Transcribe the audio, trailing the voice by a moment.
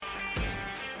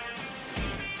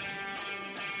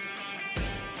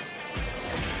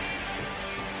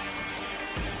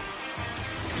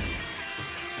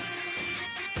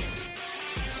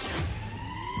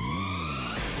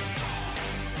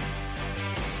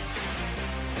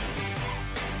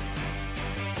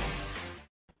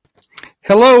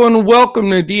Hello and welcome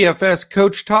to DFS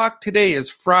Coach Talk. Today is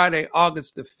Friday,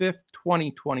 August the 5th,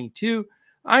 2022.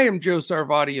 I am Joe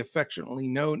Sarvati, affectionately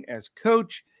known as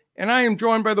Coach, and I am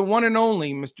joined by the one and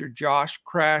only Mr. Josh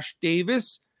Crash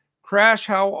Davis. Crash,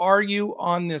 how are you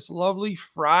on this lovely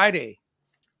Friday?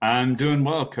 I'm doing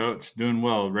well, Coach. Doing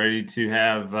well. Ready to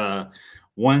have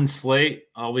one slate.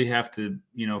 All we have to,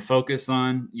 focus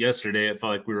on. Yesterday, it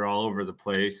felt like we were all over the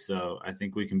place. So I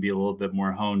think we can be a little bit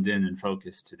more honed in and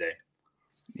focused today.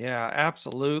 Yeah,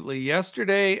 absolutely.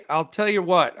 Yesterday, I'll tell you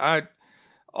what,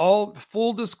 all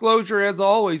full disclosure as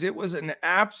always, it was an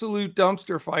absolute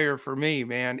dumpster fire for me,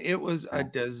 man. It was a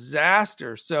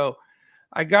disaster. So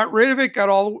I got rid of it,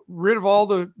 rid of all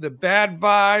the bad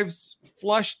vibes,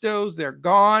 flushed those, they're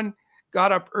gone.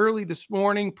 Got up early this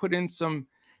morning, put in some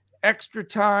extra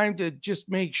time to just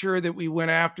make sure that we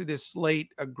went after this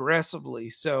slate aggressively.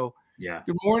 So yeah.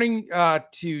 Good morning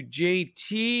to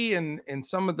JT and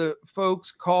some of the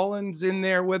folks. Collins in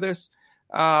there with us.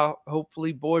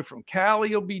 Hopefully Boy from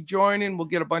Cali will be joining. We'll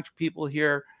get a bunch of people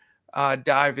here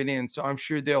diving in. So I'm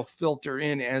sure they'll filter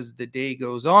in as the day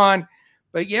goes on.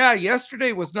 But yeah,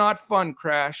 yesterday was not fun,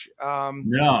 Crash.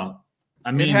 No,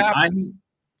 I mean,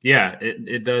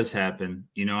 it does happen.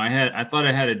 I thought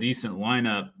I had a decent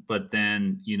lineup, but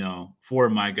then, four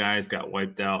of my guys got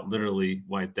literally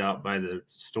wiped out by the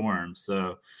storm.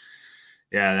 So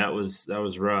yeah, that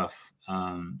was rough.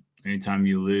 Anytime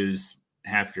you lose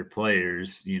half your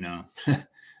players,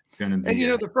 it's going to be.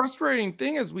 And, the frustrating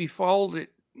thing is we followed it,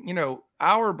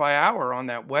 hour by hour on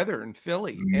that weather in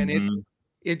Philly. Mm-hmm. And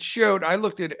it showed, I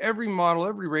looked at every model,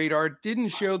 every radar. It didn't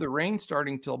show the rain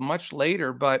starting till much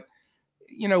later. But,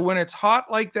 when it's hot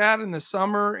like that in the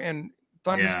summer and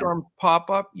thunderstorms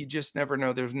pop up, you just never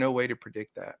know. There's no way to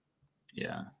predict that.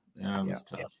 Yeah, that was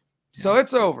tough. Yeah. So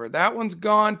it's over. That one's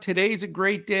gone. Today's a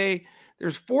great day.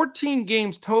 There's 14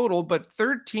 games total, but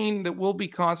 13 that we'll be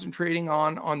concentrating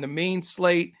on the main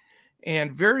slate,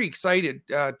 and very excited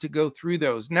to go through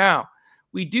those. Now,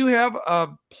 we do have a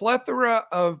plethora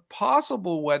of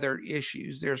possible weather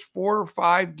issues. There's 4 or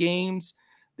 5 games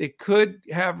that could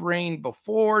have rain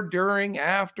before, during,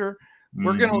 after.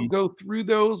 We're going to go through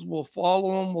those. We'll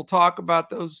follow them. We'll talk about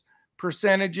those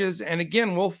percentages. And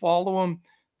again, we'll follow them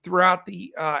throughout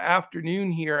the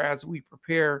afternoon here as we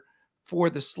prepare for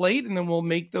the slate, and then we'll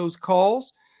make those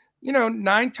calls.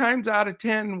 9 times out of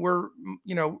 10, we're,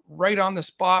 right on the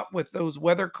spot with those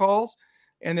weather calls.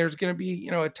 And there's going to be,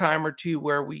 a time or two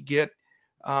where we get,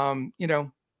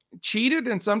 cheated,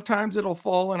 and sometimes it'll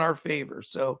fall in our favor.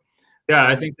 So, yeah,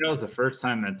 I think that was the first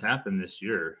time that's happened this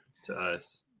year to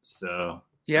us. So,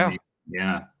 yeah.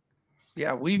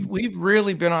 Yeah, we've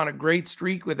really been on a great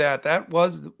streak with that. That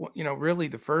was, really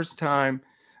the first time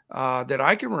that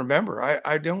I can remember.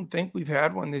 I don't think we've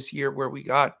had one this year where we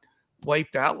got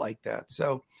wiped out like that.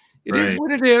 So it is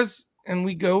what it is, and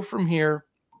we go from here.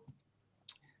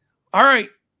 All right,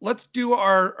 let's do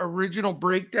our original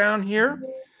breakdown here.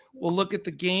 We'll look at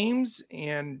the games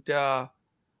and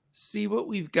see what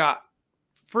we've got.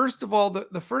 First of all,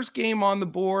 the first game on the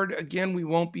board, again, we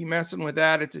won't be messing with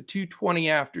that. It's a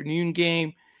 2:20 afternoon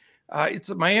game. It's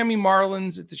the Miami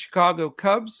Marlins at the Chicago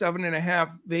Cubs,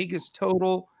 7.5 Vegas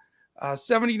total,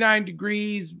 79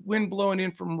 degrees, wind blowing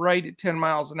in from right at 10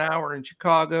 miles an hour in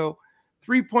Chicago,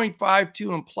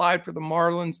 3.52 implied for the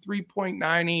Marlins,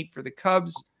 3.98 for the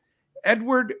Cubs.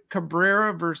 Edward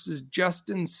Cabrera versus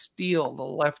Justin Steele, the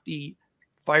lefty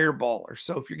fireballer.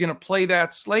 So if you're going to play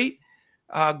that slate,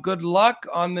 good luck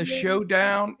on the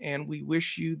showdown, and we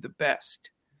wish you the best.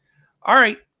 All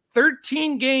right,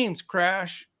 13 games,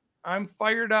 Crash. I'm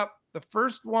fired up. The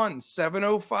first one,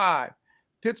 7:05.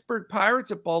 Pittsburgh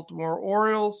Pirates at Baltimore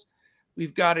Orioles.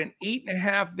 We've got an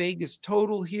 8.5 Vegas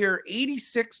total here,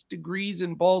 86 degrees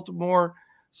in Baltimore,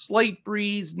 slight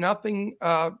breeze, nothing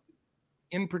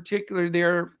in particular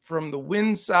there from the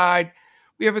wind side.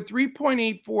 We have a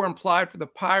 3.84 implied for the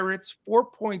Pirates,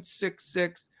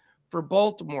 4.66 for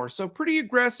Baltimore. So pretty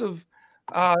aggressive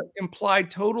implied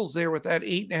totals there with that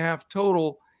 8.5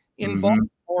 total in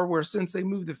Baltimore, where since they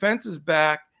moved the fences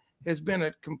back, has been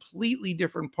a completely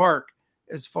different park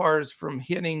as far as from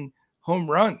hitting home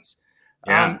runs.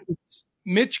 It's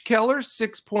Mitch Keller,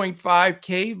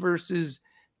 6.5K versus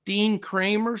Dean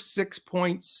Kramer,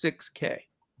 6.6K.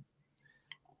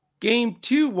 Game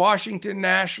 2, Washington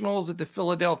Nationals at the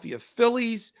Philadelphia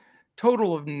Phillies,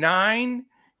 total of 9.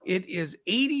 It is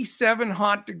 87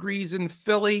 hot degrees in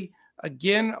Philly.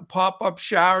 Again, a pop-up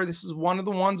shower. This is one of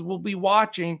the ones we'll be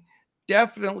watching.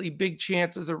 Definitely big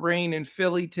chances of rain in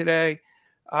Philly today.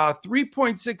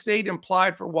 3.68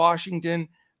 implied for Washington.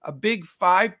 A big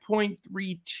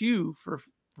 5.32 for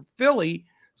Philly.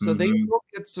 So they will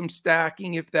get some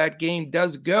stacking if that game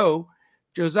does go.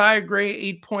 Josiah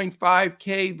Gray,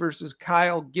 8.5K versus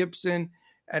Kyle Gibson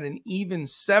at an even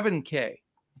 7K.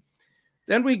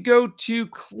 Then we go to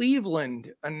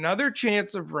Cleveland, another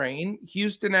chance of rain.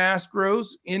 Houston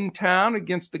Astros in town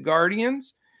against the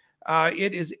Guardians.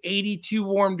 It is 82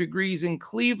 warm degrees in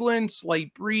Cleveland,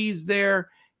 slight breeze there.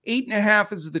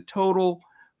 8.5 is the total.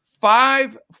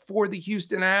 5 for the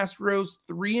Houston Astros,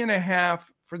 3.5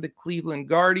 for the Cleveland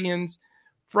Guardians.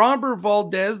 Framber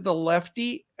Valdez, the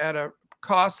lefty, at a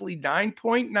costly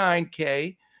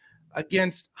 9.9K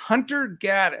against Hunter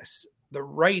Gaddis, the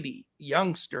righty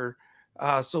youngster.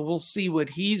 So we'll see what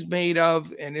he's made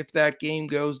of and if that game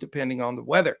goes, depending on the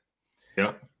weather.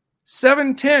 Yep.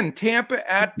 7:10,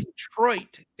 Tampa at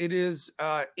Detroit. It is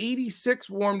 86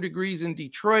 warm degrees in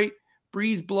Detroit.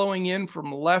 Breeze blowing in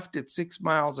from left at 6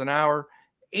 miles an hour.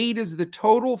 8 is the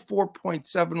total,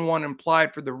 4.71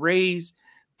 implied for the Rays,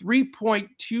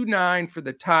 3.29 for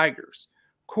the Tigers.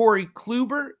 Corey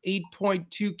Kluber,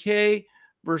 8.2K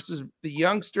versus the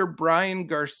youngster Brian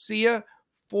Garcia,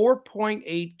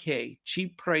 4.8K.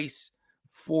 Cheap price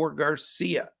for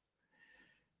Garcia.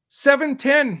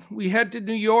 7:10, we head to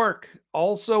New York.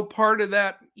 Also part of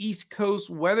that East Coast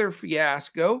weather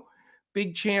fiasco.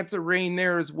 Big chance of rain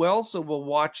there as well, so we'll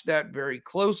watch that very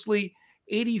closely.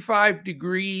 85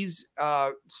 degrees,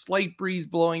 slight breeze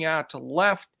blowing out to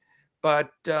left,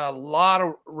 but a lot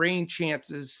of rain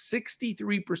chances,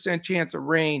 63% chance of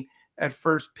rain at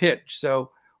first pitch.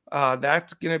 So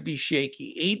that's going to be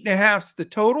shaky. 8.5's the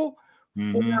total,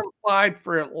 4 implied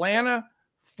for Atlanta,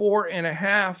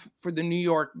 4.5 for the New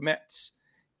York Mets.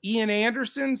 Ian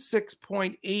Anderson,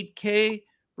 6.8K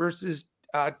versus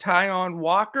Taijuan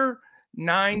Walker,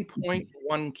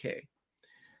 9.1K.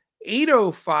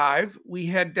 8:05, we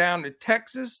head down to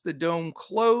Texas. The dome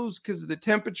closed because of the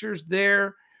temperatures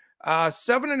there.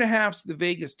 7.5's the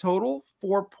Vegas total,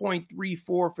 4.34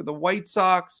 for the White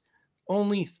Sox,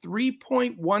 only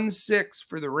 3.16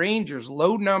 for the Rangers.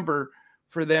 Low number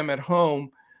for them at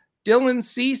home. Dylan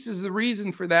Cease is the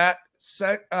reason for that.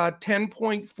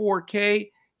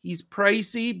 10.4K. He's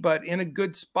pricey, but in a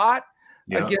good spot.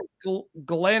 Yep. Against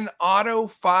Glenn Otto,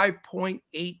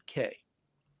 5.8K.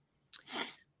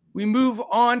 We move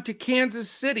on to Kansas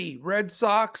City. Red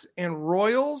Sox and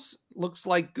Royals. Looks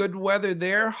like good weather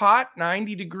there. Hot,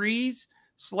 90 degrees.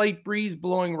 Slight breeze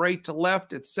blowing right to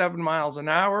left at 7 miles an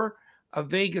hour. A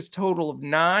Vegas total of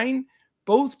 9.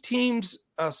 Both teams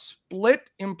a split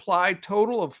implied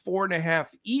total of 4.5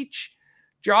 each.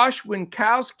 Josh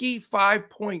Winkowski,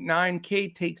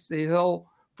 5.9K, takes the hill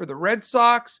for the Red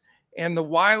Sox. And the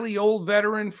wily old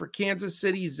veteran for Kansas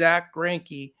City, Zach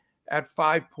Greinke, at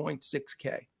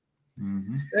 5.6K.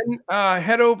 Then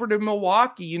head over to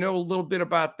Milwaukee. You know a little bit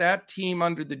about that team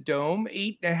under the dome.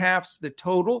 8.5's the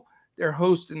total. They're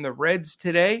hosting the Reds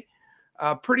today.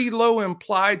 Pretty low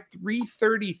implied,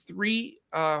 333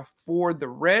 for the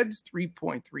Reds,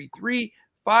 3.33,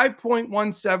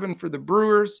 5.17 for the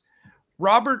Brewers.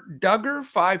 Robert Duggar,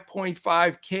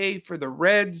 5.5K for the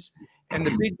Reds, and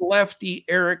the big lefty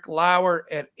Eric Lauer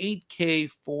at 8K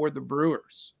for the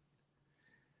Brewers.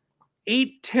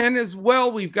 8:10 as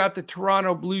well. We've got the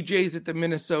Toronto Blue Jays at the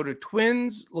Minnesota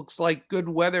Twins. Looks like good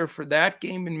weather for that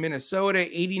game in Minnesota,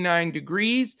 89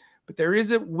 degrees. But there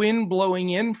is a wind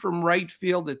blowing in from right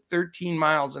field at 13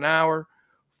 miles an hour.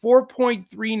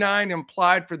 4.39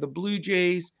 implied for the Blue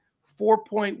Jays,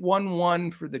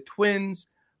 4.11 for the Twins.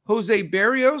 Jose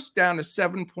Berrios down to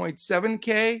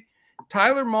 7.7K.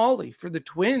 Tyler Mahle for the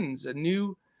Twins, a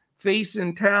new face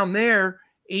in town there,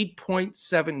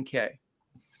 8.7K.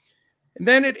 And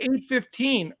then at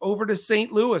 8:15, over to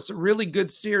St. Louis, a really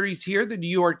good series here. The New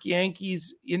York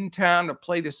Yankees in town to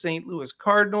play the St. Louis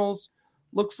Cardinals.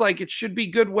 Looks like it should be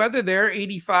good weather there,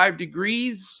 85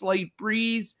 degrees, slight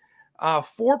breeze,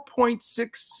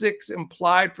 4.66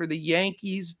 implied for the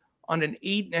Yankees on an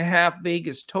 8.5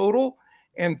 Vegas total,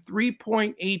 and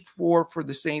 3.84 for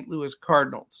the St. Louis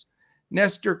Cardinals.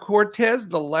 Nestor Cortez,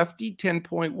 the lefty,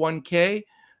 10.1K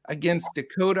against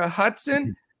Dakota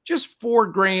Hudson, just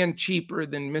 $4,000 cheaper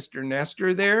than Mr.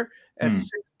 Nestor there at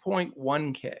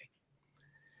 6.1K.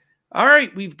 All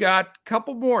right, we've got a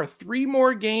couple more, 3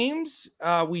 more games.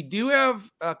 We do have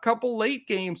a couple late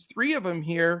games, 3 of them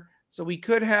here. So we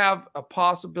could have a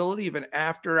possibility of an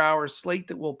after-hours slate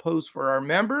that we'll post for our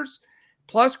members.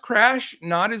 Plus, Crash,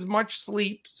 not as much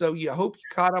sleep. So you hope you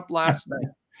caught up last night.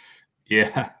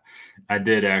 Yeah, I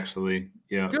did actually.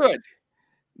 Yeah. Good.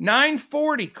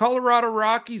 9:40, Colorado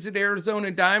Rockies at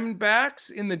Arizona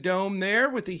Diamondbacks in the dome there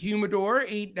with the humidor.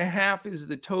 8.5 is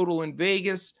the total in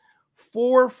Vegas.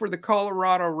 4 for the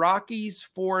Colorado Rockies,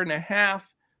 4.5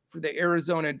 for the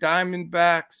Arizona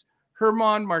Diamondbacks.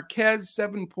 Herman Marquez,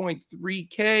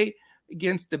 7.3K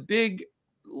against the big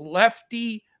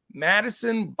lefty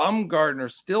Madison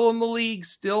Bumgarner, still in the league,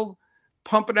 still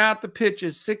pumping out the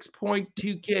pitches,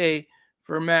 6.2K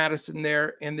for Madison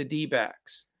there and the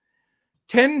D-backs.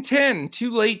 10-10,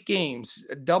 2 late games,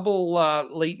 a double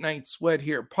late night sweat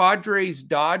here. Padres,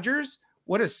 Dodgers,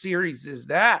 what a series is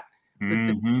that?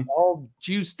 Mm-hmm. All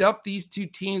juiced up, these two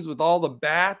teams with all the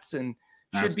bats, and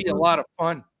should be a lot of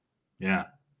fun. Yeah.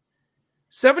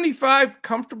 75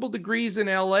 comfortable degrees in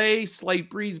LA, slight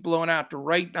breeze blowing out to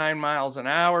right 9 miles an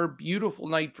hour. Beautiful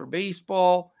night for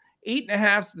baseball.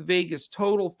 8.5 is the Vegas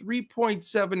total,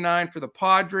 3.79 for the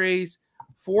Padres,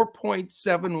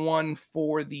 4.71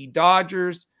 for the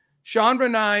Dodgers. Sean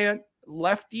Manaea,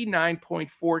 lefty,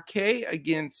 9.4K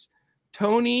against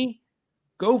Tony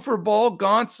Gopher Ball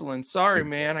Gonsolin. Sorry,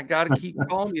 man. I got to keep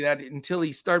calling you that until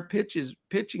he starts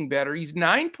pitching better. He's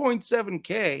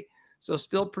 9.7K, so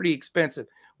still pretty expensive.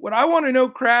 What I want to know,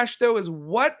 Crash, though, is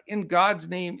what in God's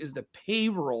name is the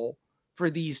payroll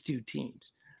for these two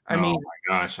teams? I mean, oh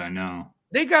my gosh, I know.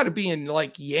 They got to be in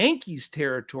like Yankees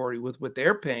territory with what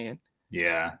they're paying.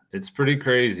 Yeah, it's pretty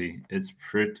crazy. It's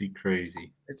pretty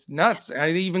crazy. It's nuts. I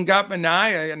even got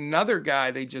Manaea, another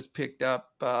guy they just picked up,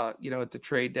 at the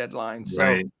trade deadline.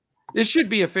 So This should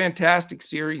be a fantastic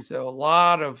series, though. A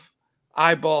lot of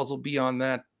eyeballs will be on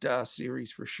that series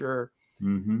for sure.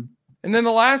 Mm-hmm. And then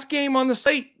the last game on the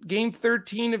slate, game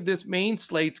 13 of this main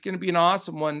slate, is going to be an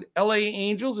awesome one. LA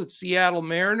Angels at Seattle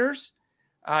Mariners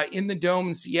in the Dome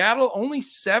in Seattle. Only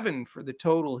 7 for the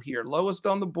total here, lowest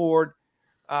on the board.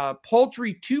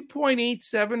 Paltry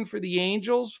 2.87 for the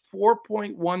Angels,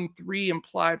 4.13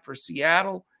 implied for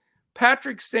Seattle.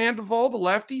 Patrick Sandoval, the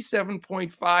lefty,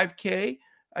 7.5K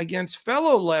against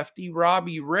fellow lefty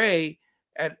Robbie Ray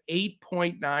at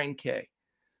 8.9K.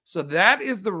 So that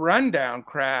is the rundown,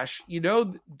 Crash.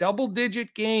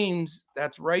 Double-digit games,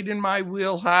 that's right in my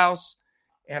wheelhouse,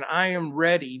 and I am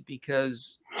ready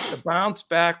because the bounce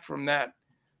back from that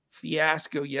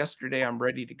fiasco yesterday, I'm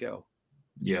ready to go.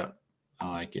 Yeah. I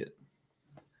like it.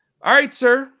 All right,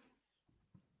 sir.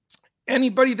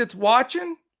 Anybody that's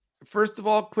watching, first of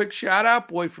all, quick shout out.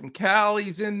 Boy from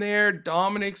Cali's in there.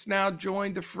 Dominic's now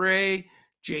joined the fray.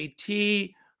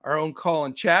 JT, our own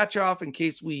Colin Chachoff, in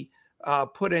case we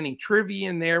put any trivia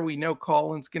in there. We know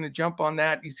Colin's going to jump on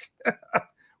that. He's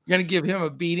going to give him a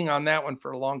beating on that one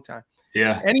for a long time.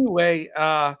 Yeah. Anyway,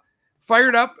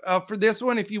 fired up for this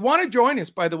one. If you want to join us,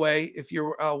 by the way, if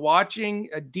you're watching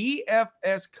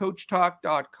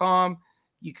dfscoachtalk.com,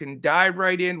 you can dive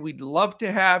right in. We'd love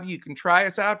to have you. You can try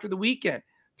us out for the weekend.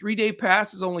 3-day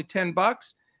pass is only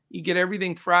 $10. You get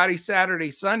everything Friday,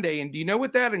 Saturday, Sunday. And do you know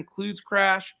what that includes,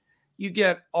 Crash? You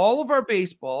get all of our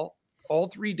baseball, all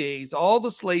 3 days, all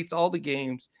the slates, all the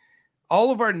games,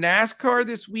 all of our NASCAR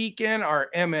this weekend, our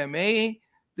MMA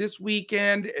this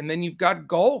weekend, and then you've got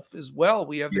golf as well.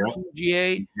 We have the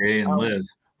PGA and Live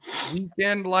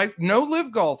weekend. Like no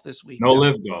Live golf this week. No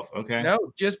Live golf. Okay. No,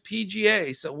 just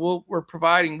PGA. So we're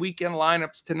providing weekend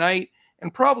lineups tonight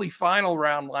and probably final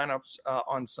round lineups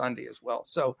on Sunday as well.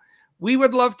 So we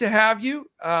would love to have you.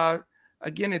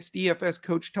 Again, it's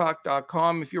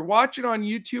dfscoachtalk.com. If you're watching on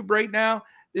YouTube right now,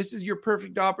 this is your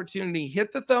perfect opportunity.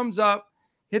 Hit the thumbs up.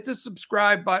 Hit the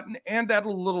subscribe button and that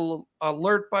little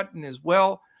alert button as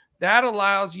well. That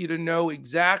allows you to know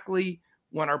exactly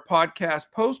when our podcast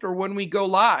posts or when we go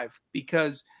live,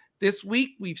 because this week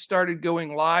we've started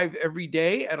going live every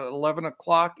day at 11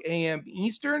 o'clock a.m.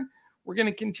 Eastern. We're going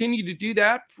to continue to do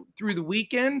that through the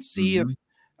weekend, see if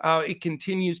it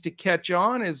continues to catch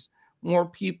on as more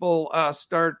people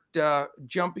start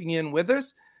jumping in with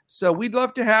us. So we'd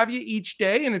love to have you each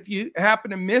day. And if you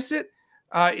happen to miss it,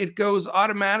 it goes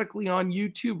automatically on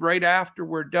YouTube right after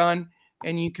we're done,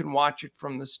 and you can watch it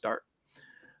from the start.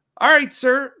 All right,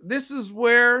 sir, this is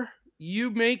where you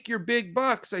make your big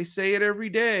bucks. I say it every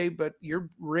day, but you're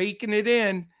raking it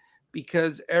in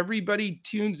because everybody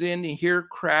tunes in to hear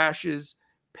Crash's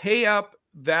pay up,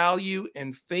 value,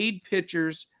 and fade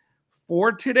pitchers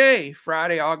for today,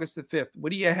 Friday, August the 5th.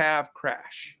 What do you have,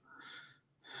 Crash?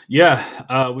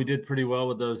 Yeah, we did pretty well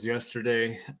with those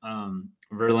yesterday.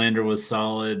 Verlander was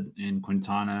solid, and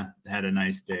Quintana had a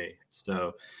nice day.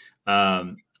 So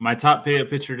my top pay-up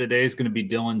pitcher today is going to be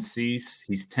Dylan Cease.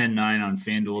 He's 10-9 on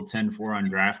FanDuel, 10-4 on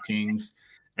DraftKings.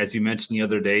 As you mentioned the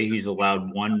other day, he's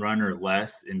allowed 1 run or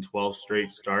less in 12 straight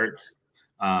starts.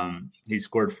 He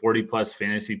scored 40-plus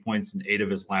fantasy points in 8 of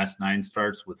his last 9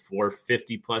 starts with 4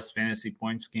 50-plus fantasy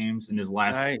points games in his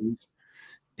last 8.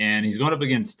 And he's going up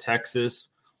against Texas.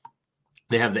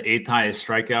 They have the 8th highest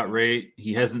strikeout rate.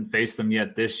 He hasn't faced them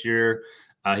yet this year.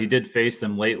 He did face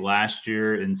them late last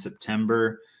year in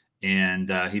September,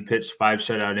 and he pitched 5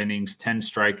 shutout innings, 10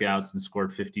 strikeouts, and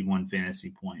scored 51 fantasy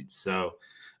points. So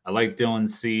I like Dylan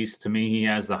Cease. To me, he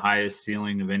has the highest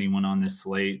ceiling of anyone on this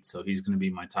slate, so he's going to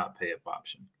be my top pay-up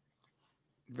option.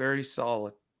 Very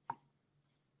solid.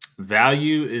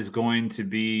 Value is going to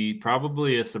be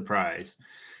probably a surprise.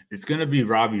 It's going to be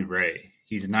Robbie Ray.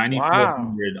 He's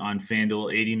 9,400 on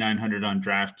FanDuel, 8,900 on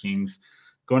DraftKings.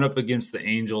 Going up against the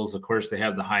Angels, of course, they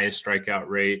have the highest strikeout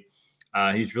rate.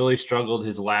 He's really struggled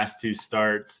his last 2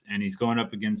 starts, and he's going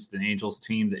up against an Angels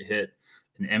team that hit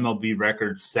an MLB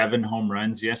record 7 home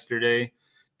runs yesterday.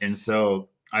 And so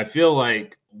I feel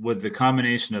like with the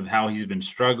combination of how he's been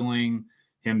struggling,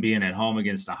 him being at home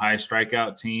against a high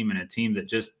strikeout team and a team that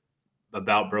just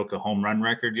about broke a home run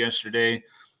record yesterday,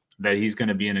 that he's going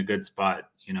to be in a good spot,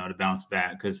 to bounce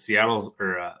back, because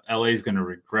LA is going to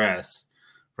regress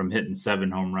from hitting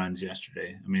 7 home runs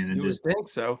yesterday. I mean, you just think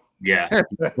so. Yeah.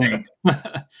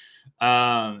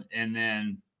 And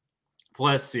then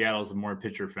plus Seattle's a more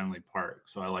pitcher friendly park.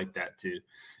 So I like that too.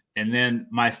 And then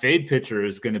my fade pitcher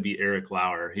is going to be Eric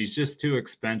Lauer. He's just too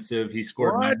expensive. He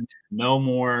scored no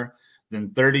more than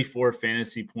 34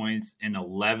 fantasy points in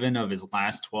 11 of his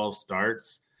last 12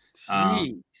 starts.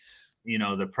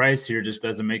 The price here just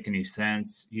doesn't make any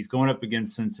sense. He's going up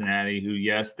against Cincinnati, who,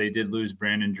 yes, they did lose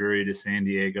Brandon Drury to San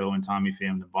Diego and Tommy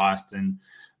Pham to Boston.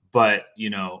 But,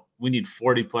 we need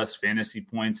 40-plus fantasy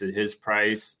points at his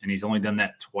price, and he's only done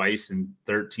that twice in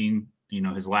 13,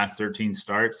 his last 13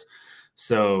 starts.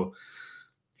 So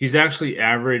he's actually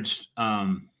averaged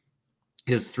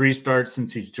his 3 starts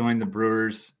since he's joined the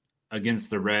Brewers against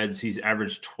the Reds. He's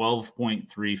averaged 12.3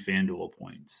 FanDuel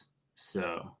points.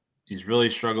 So he's really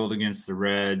struggled against the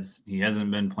Reds. He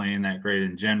hasn't been playing that great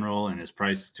in general, and his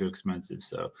price is too expensive.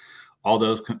 So all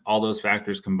those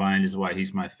factors combined is why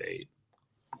he's my fade.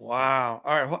 Wow.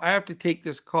 All right. I have to take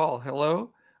this call.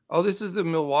 Hello? Oh, this is the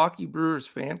Milwaukee Brewers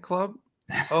fan club?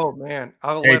 Oh, man.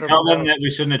 Hey, tell them that we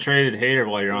shouldn't have traded Hader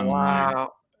while you're on the line.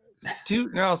 Wow.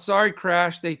 No, sorry,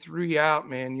 Crash. They threw you out,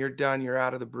 man. You're done. You're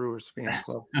out of the Brewers fan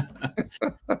club.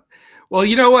 Well,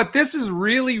 you know what? This is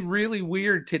really, really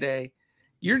weird today.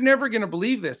 You're never going to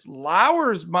believe this.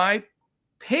 Lauer's my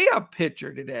pay-up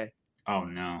pitcher today. Oh,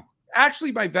 no.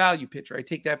 Actually, my value pitcher. I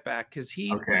take that back because he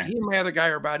and my other guy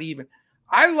are about even.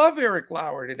 I love Eric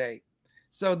Lauer today.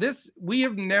 So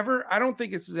I don't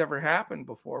think this has ever happened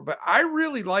before, but I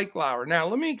really like Lauer. Now,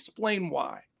 let me explain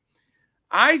why.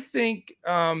 I think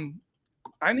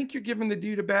you're giving the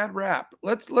dude a bad rap.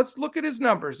 Let's look at his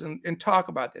numbers and talk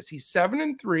about this. He's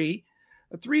 7-3,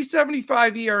 a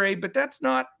 3.75 ERA, but that's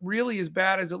not really as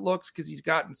bad as it looks because he's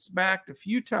gotten smacked a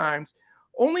few times.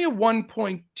 Only a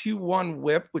 1.21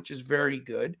 WHIP, which is very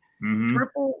good. Mm-hmm.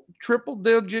 Triple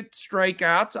digit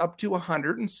strikeouts up to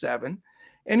 107.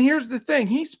 And here's the thing.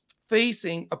 He's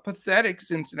facing a pathetic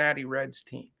Cincinnati Reds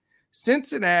team.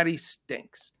 Cincinnati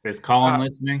stinks. Is Colin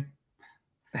listening?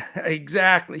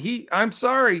 Exactly. I'm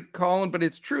sorry, Colin, but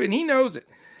it's true. And he knows it.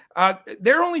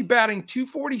 They're only batting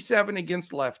 .247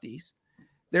 against lefties.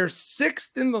 They're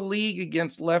 6th in the league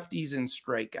against lefties in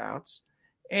strikeouts.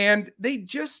 And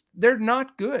they're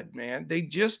not good, man. They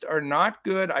just are not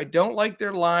good. I don't like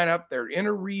their lineup. They're in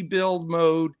a rebuild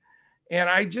mode. And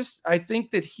I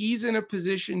think that he's in a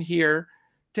position here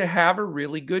to have a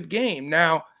really good game.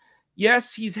 Now,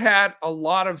 yes, he's had a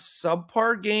lot of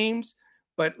subpar games,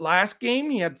 but last game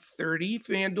he had 30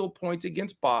 FanDuel points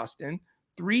against Boston.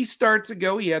 3 starts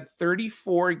ago, he had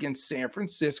 34 against San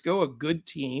Francisco, a good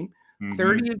team. Mm-hmm.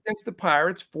 30 against the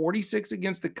Pirates, 46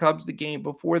 against the Cubs the game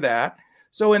before that.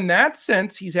 So in that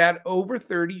sense, he's had over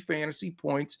 30 fantasy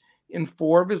points in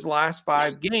 4 of his last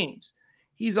 5 games.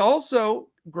 He's also,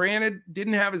 granted,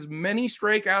 didn't have as many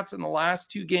strikeouts in the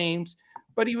last 2 games,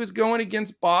 but he was going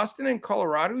against Boston and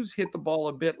Colorado, who's hit the ball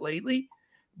a bit lately.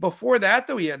 Before that,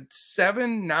 though, he had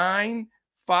 7, 9,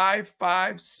 5,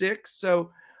 5, 6.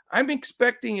 So I'm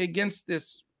expecting against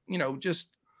this,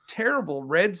 just terrible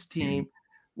Reds team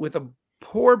with a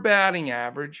poor batting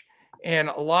average and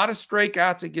a lot of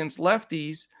strikeouts against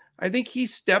lefties, I think he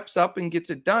steps up and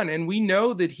gets it done. And we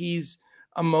know that he's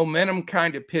a momentum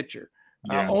kind of pitcher.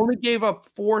 Yeah. Only gave up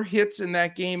 4 hits in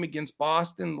that game against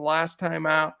Boston the last time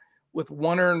out with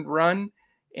 1 earned run.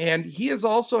 And he has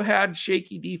also had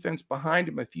shaky defense behind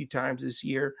him a few times this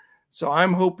year. So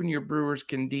I'm hoping your Brewers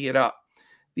can D it up.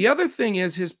 The other thing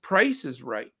is his price is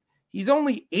right. He's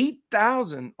only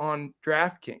 $8,000 on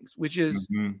DraftKings, which is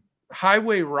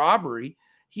highway robbery.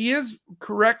 He is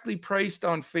correctly priced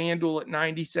on FanDuel at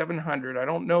 $9,700. I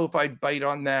don't know if I'd bite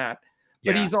on that,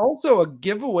 but he's also a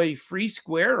giveaway free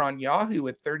square on Yahoo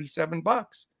at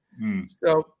 $37.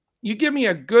 So You give me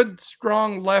a good,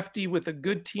 strong lefty with a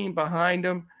good team behind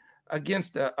him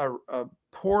against a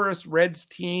porous Reds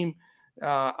team.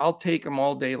 I'll take him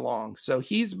all day long. So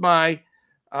he's my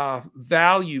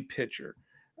value pitcher.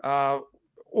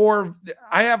 Or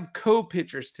I have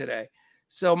co-pitchers today.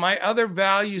 So my other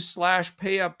value /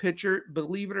 pay up pitcher,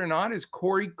 believe it or not, is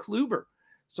Corey Kluber.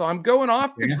 So I'm going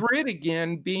off the grid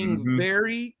again, being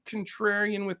very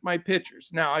contrarian with my pitchers.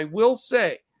 Now, I will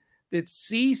say that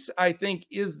Cease, I think,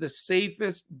 is the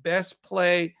safest, best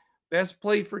play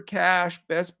for cash,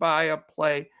 best buy-up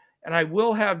play. And I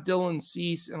will have Dylan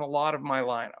Cease in a lot of my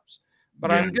lineups.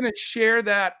 But I'm going to share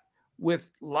that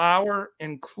with Lauer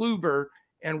and Kluber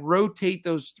and rotate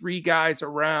those three guys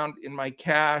around in my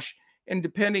cash, and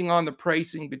depending on the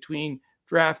pricing between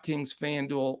DraftKings,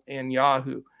 FanDuel, and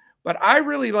Yahoo. But I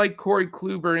really like Corey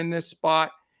Kluber in this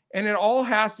spot, and it all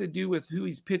has to do with who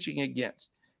he's pitching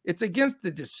against. It's against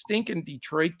the stinking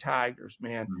Detroit Tigers,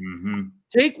 man.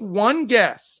 Take one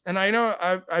guess, and I know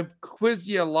I've quizzed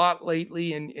you a lot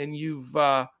lately, and you've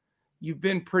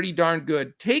been pretty darn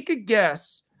good. Take a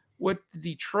guess what the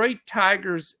Detroit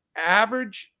Tigers'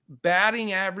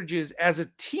 batting average is as a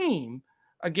team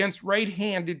against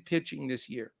right-handed pitching this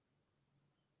year.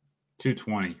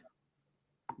 220.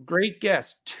 Great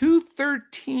guess.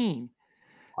 213.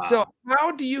 Wow. So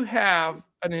how do you have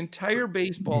an entire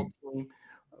baseball team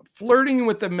flirting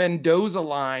with the Mendoza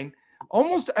line?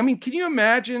 Almost, I mean, can you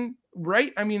imagine,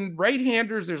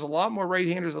 right-handers, there's a lot more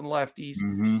right-handers than lefties.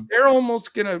 They're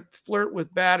almost going to flirt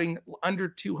with batting under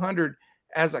 200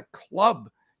 as a club.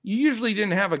 You usually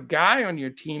didn't have a guy on your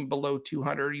team below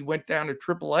 200. He went down to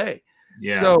AAA.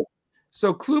 Yeah.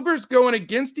 So Kluber's going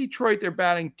against Detroit. They're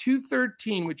batting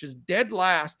 213, which is dead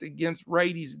last against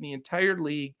righties in the entire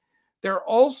league. They're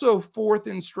also fourth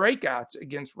in strikeouts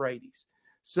against righties.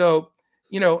 So,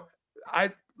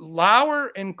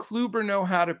 Lauer and Kluber know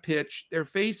how to pitch. They're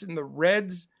facing the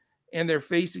Reds and they're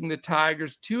facing the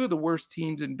Tigers, two of the worst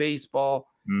teams in baseball.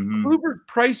 Kluber's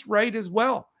priced right as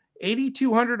well.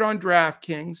 8,200 on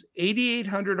DraftKings,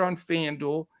 8,800 on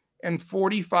FanDuel, and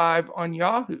 45 on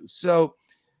Yahoo. So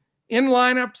in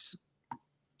lineups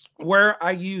where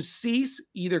I use Cease,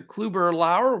 either Kluber or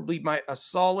Lauer will be a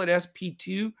solid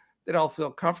SP2 that I'll feel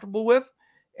comfortable with.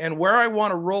 And where I want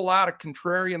to roll out a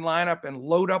contrarian lineup and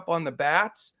load up on the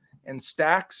bats and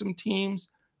stack some teams,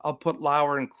 I'll put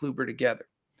Lauer and Kluber together.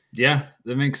 Yeah,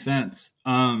 that makes sense.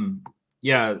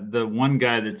 Yeah, the one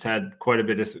guy that's had quite a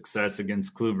bit of success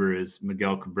against Kluber is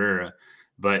Miguel Cabrera,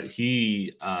 but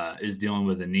he is dealing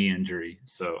with a knee injury.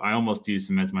 So I almost use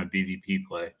him as my BVP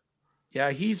play.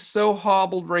 Yeah, he's so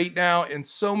hobbled right now, and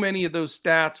so many of those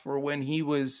stats were when he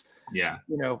was,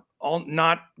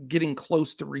 not getting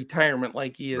close to retirement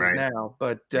like he is now.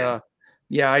 But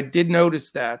I did notice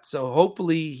that. So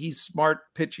hopefully he's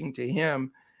smart pitching to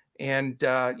him, and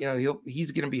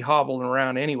he's going to be hobbling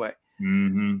around anyway.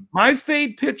 My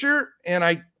fade pitcher, and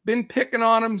I've been picking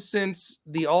on him since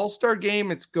the All-Star game,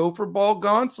 it's Gopher Ball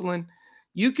Gonsolin.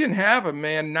 You can have him,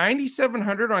 man.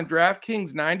 9,700 on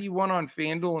DraftKings, 91 on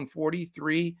FanDuel, and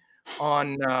 43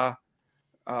 on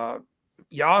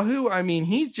Yahoo. I mean,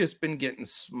 he's just been getting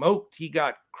smoked. He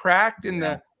got cracked in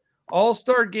the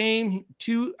All-Star game,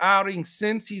 2 outings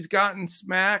since he's gotten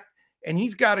smacked, and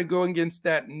he's got to go against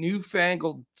that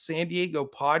newfangled San Diego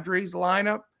Padres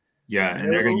lineup. Yeah,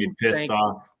 and they're going to be pissed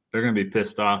off. They're going to be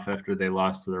pissed off after they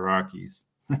lost to the Rockies.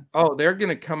 Oh, they're going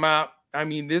to come out. I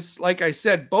mean, like I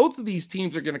said, both of these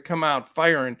teams are going to come out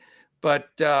firing, but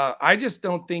I just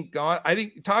don't think I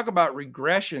think talk about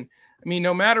regression. I mean,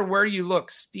 no matter where you look,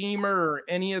 Steamer or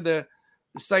any of the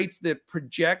sites that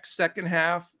project second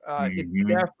half, it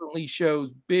definitely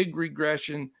shows big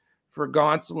regression for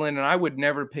Gonsolin, and I would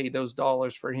never pay those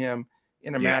dollars for him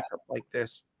in a matchup like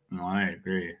this. No, I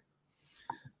agree.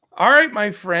 All right,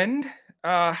 my friend.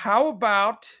 How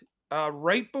about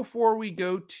right before we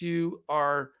go to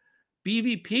our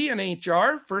BVP and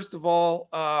HR? First of all,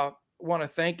 I want to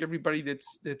thank everybody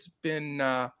that's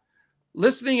been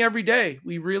listening every day.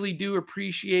 We really do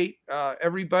appreciate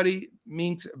everybody. It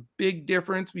means a big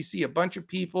difference. We see a bunch of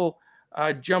people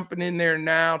jumping in there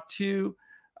now too.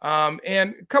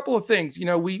 And a couple of things.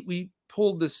 We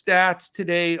pulled the stats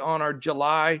today on our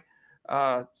July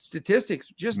statistics,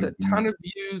 just a ton of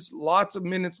views, lots of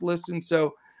minutes listened.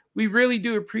 So we really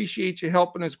do appreciate you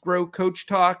helping us grow Coach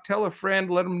Talk. Tell a friend,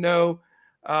 let them know,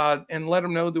 and let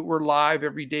them know that we're live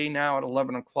every day now at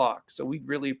 11 o'clock. So we'd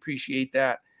really appreciate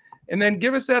that. And then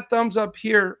give us that thumbs up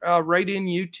here right in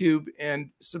YouTube and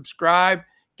subscribe.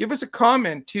 Give us a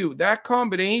comment too. That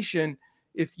combination,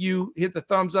 if you hit the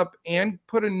thumbs up and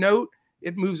put a note,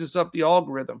 it moves us up the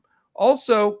algorithm.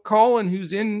 Also, Colin,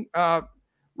 who's in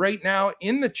right now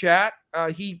in the chat.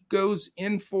 He goes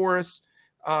in for us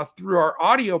through our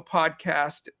audio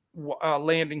podcast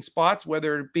landing spots,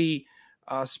 whether it be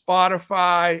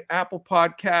Spotify, Apple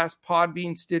Podcasts,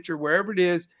 Podbean, Stitcher, wherever it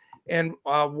is. And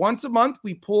once a month,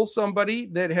 we pull somebody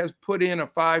that has put in a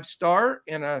 5-star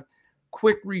and a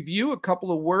quick review, a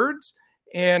couple of words,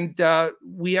 and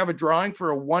we have a drawing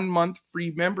for a 1-month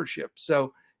free membership.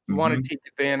 So you want to take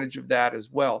advantage of that as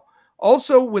well.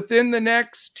 Also, within the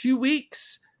next 2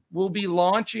 weeks, we'll be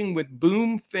launching with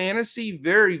Boom Fantasy.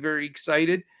 Very, very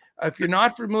excited. If you're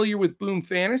not familiar with Boom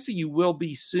Fantasy, you will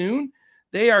be soon.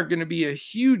 They are going to be a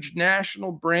huge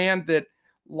national brand that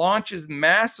launches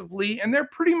massively, and they're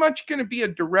pretty much going to be a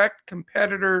direct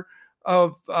competitor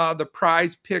of the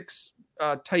Prize Picks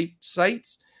type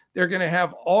sites. They're going to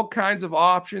have all kinds of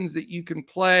options that you can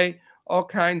play, all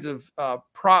kinds of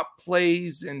prop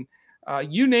plays, and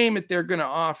you name it, they're going to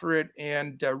offer it.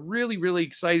 And really, really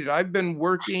excited. I've been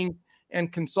working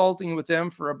and consulting with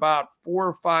them for about 4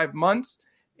 or 5 months,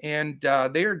 and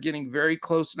they are getting very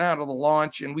close now to the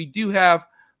launch. And we do have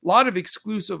a lot of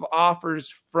exclusive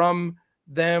offers from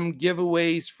them,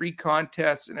 giveaways, free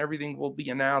contests, and everything we'll be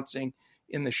announcing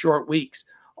in the short weeks.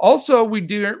 Also, we're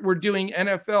doing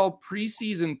NFL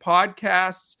preseason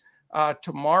podcasts.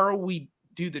 Tomorrow we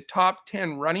do the top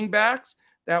 10 running backs.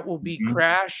 That will be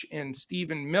Crash and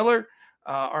Stephen Miller.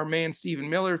 Our man Stephen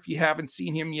Miller, if you haven't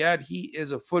seen him yet, he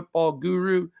is a football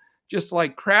guru, just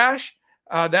like Crash.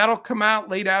 That'll come out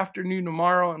late afternoon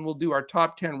tomorrow, and we'll do our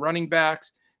top 10 running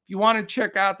backs. If you want to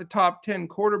check out the top 10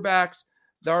 quarterbacks,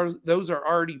 those are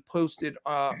already posted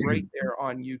right there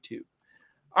on YouTube.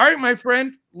 All right, my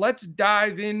friend, let's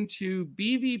dive into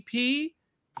BVP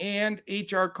and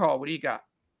HR call. What do you got?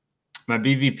 My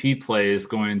BVP play is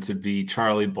going to be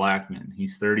Charlie Blackmon.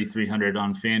 He's 3,300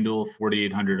 on FanDuel,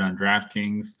 4,800 on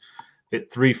DraftKings. Hit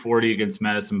 340 against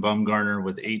Madison Bumgarner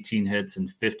with 18 hits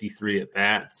and 53 at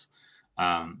bats.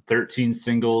 13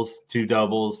 singles, 2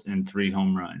 doubles, and 3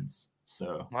 home runs.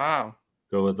 So wow,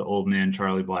 go with the old man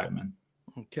Charlie Blackmon.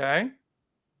 Okay.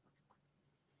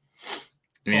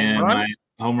 And my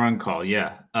home run call,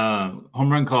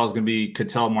 home run call is going to be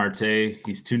Ketel Marte.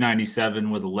 He's 297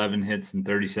 with 11 hits and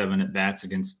 37 at bats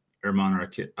against German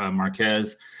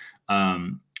Marquez.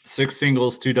 6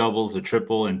 singles, 2 doubles, a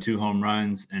triple, and 2 home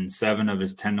runs. And 7 of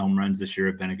his 10 home runs this year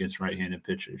have been against right-handed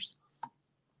pitchers.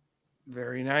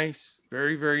 Very nice.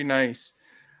 Very, very nice.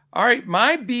 All right.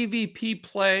 My BVP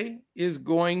play is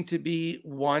going to be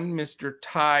one Mr.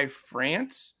 Ty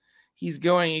France. He's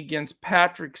going against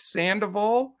Patrick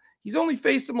Sandoval. He's only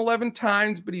faced him 11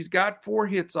 times, but he's got 4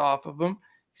 hits off of him.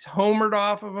 He's homered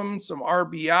off of him, some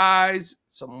RBIs,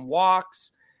 some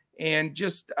walks. And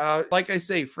just like I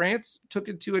say, France took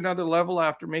it to another level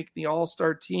after making the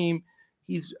All-Star team.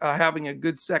 He's having a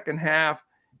good second half.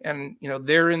 And,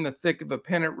 they're in the thick of a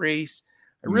pennant race.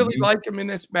 I really like him in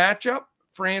this matchup.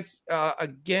 France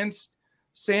against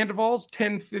Sandoval's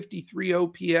 1053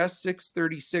 OPS,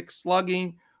 636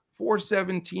 slugging,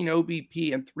 417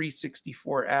 OBP, and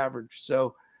 364 average.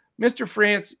 So Mr.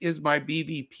 France is my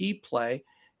BVP play.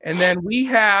 And then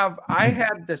I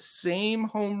had the same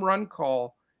home run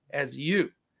call as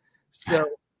you. So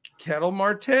Ketel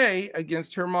Marte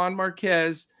against German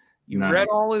Marquez. You read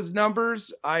all his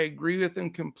numbers. I agree with him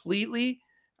completely.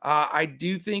 I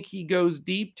do think he goes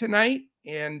deep tonight.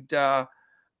 And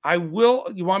I will.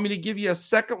 You want me to give you a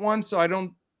second one so I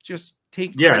don't just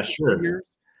take sure. Years?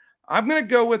 I'm going to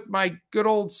go with my good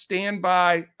old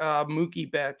standby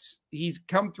Mookie Betts. He's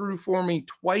come through for me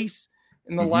twice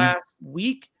in the last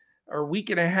week or week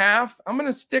and a half. I'm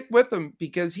going to stick with him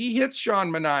because he hits Sean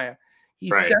Manaea.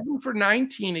 He's 7 for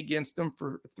 19 against him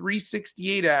for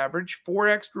 368 average, 4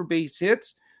 extra base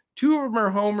hits. 2 of them are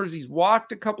homers. He's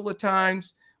walked a couple of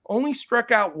times, only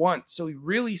struck out once. So he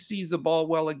really sees the ball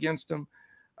well against him.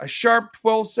 A sharp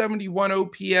 1271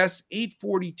 OPS,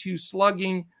 842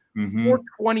 slugging,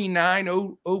 429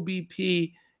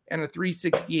 OBP, and a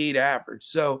 368 average.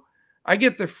 So I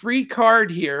get the free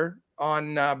card here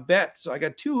on bet. So I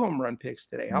got 2 home run picks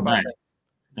today. How about that?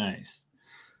 Nice.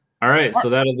 All right. So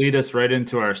that'll lead us right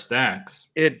into our stacks.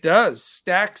 It does.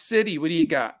 Stack City. What do you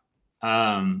got?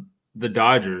 The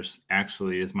Dodgers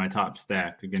actually is my top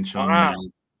stack against Sean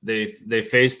Manaea. They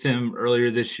faced him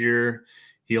earlier this year.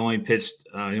 He only pitched.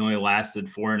 He only lasted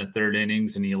 4 1/3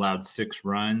 innings, and he allowed 6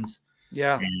 runs.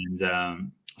 Yeah.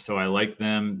 And so I like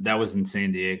them. That was in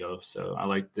San Diego. So I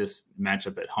like this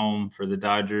matchup at home for the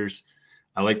Dodgers.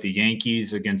 I like the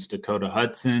Yankees against Dakota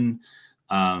Hudson.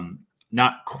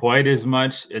 Not quite as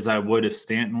much as I would if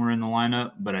Stanton were in the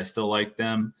lineup, but I still like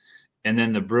them. And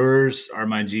then the Brewers are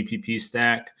my GPP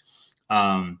stack.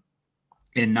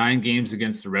 in 9 games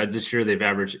against the Reds this year, they've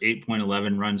averaged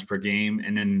 8.11 runs per game.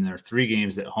 And in their 3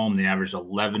 games at home, they averaged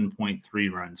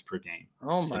 11.3 runs per game.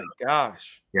 Oh, my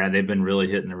gosh. Yeah, they've been really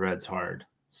hitting the Reds hard.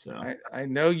 So I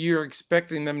know you're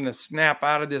expecting them to snap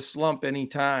out of this slump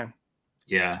anytime.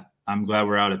 Yeah, I'm glad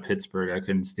we're out of Pittsburgh. I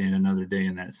couldn't stand another day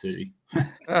in that city.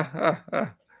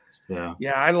 So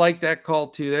yeah, I like that call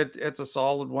too. That's a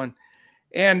solid one.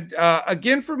 And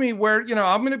again, for me, where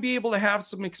I'm going to be able to have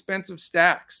some expensive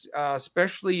stacks,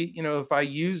 especially if I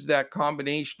use that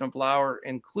combination of Lauer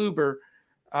and Kluber,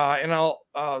 and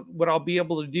what I'll be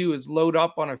able to do is load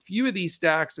up on a few of these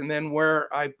stacks, and then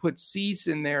where I put Cease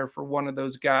in there for one of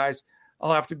those guys,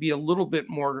 I'll have to be a little bit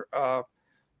more,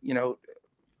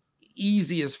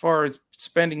 easy as far as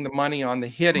spending the money on the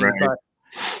hitting. Right. But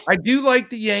I do like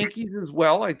the Yankees as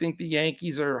well. I think the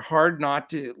Yankees are hard not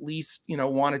to at least,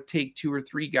 want to take 2 or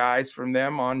 3 guys from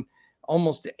them on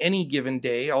almost any given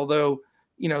day. Although,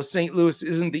 St. Louis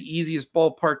isn't the easiest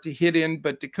ballpark to hit in,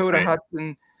 but Dakota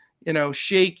Hudson,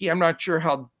 shaky. I'm not sure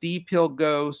how deep he'll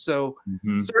go. So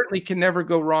certainly can never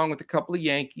go wrong with a couple of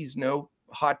Yankees. No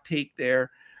hot take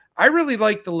there. I really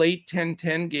like the late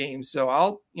 10-10 games. So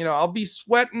I'll be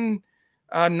sweating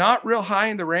not real high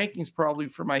in the rankings probably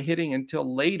for my hitting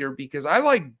until later, because I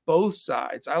like both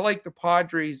sides. I like the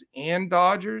Padres and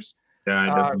Dodgers. Yeah, I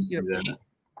definitely see that.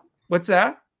 What's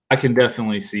that? I can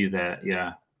definitely see that.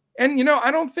 Yeah. And,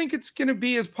 I don't think it's going to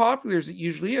be as popular as it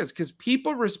usually is, because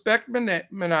people respect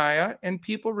Manaea and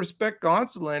people respect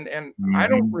Gonsolin, and I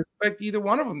don't respect either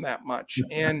one of them that much.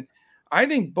 And I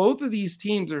think both of these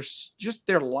teams are just,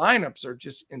 their lineups are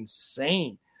just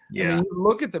insane. Yeah. I mean, you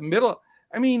look at the middle.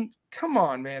 I mean, come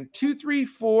on, man. 2, 3,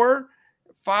 4,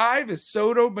 5 is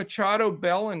Soto, Machado,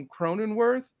 Bell, and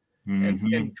Cronenworth,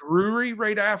 and Drury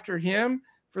right after him.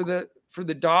 For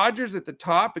the Dodgers at the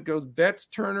top, it goes Betts,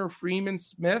 Turner, Freeman,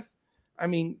 Smith. I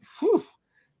mean,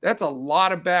 that's a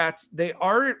lot of bats. They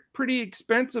are pretty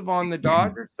expensive on the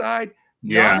Dodgers side.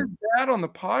 Yeah. Not as bad on the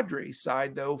Padres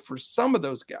side, though, for some of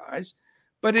those guys.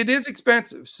 But it is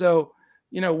expensive. So,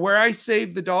 where I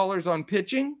save the dollars on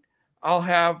pitching, I'll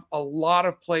have a lot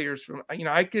of players from,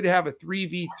 I could have a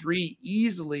 3v3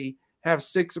 easily, have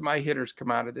 6 of my hitters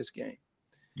come out of this game.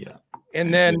 Yeah.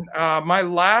 And then my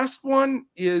last one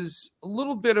is a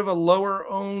little bit of a lower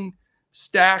owned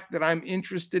stack that I'm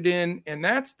interested in, and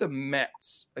that's the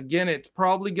Mets. Again, it's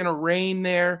probably going to rain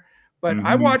there, but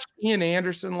I watched Ian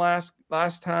Anderson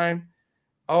last time.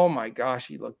 Oh my gosh,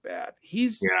 he looked bad. He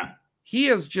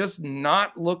is just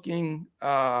not looking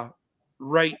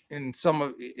right in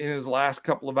his last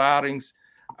couple of outings.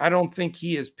 I don't think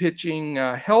he is pitching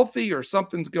healthy, or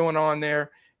something's going on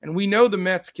there. And we know the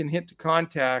Mets can hit to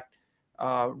contact,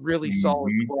 really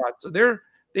solid squad. So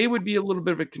they would be a little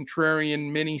bit of a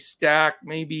contrarian mini stack,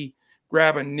 maybe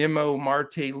grab a Nimmo,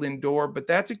 Marte, Lindor, but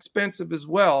that's expensive as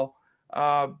well.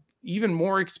 Even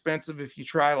more expensive if you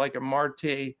try like a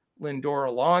Marte, Lindor,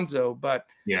 Alonso. But,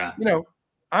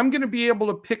 I'm going to be able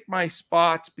to pick my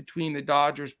spots between the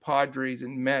Dodgers, Padres,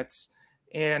 and Mets,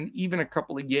 and even a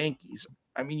couple of Yankees.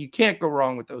 I mean, you can't go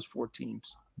wrong with those 4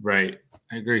 teams. Right.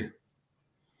 I agree.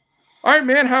 All right,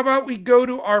 man. How about we go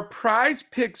to our prize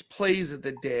picks plays of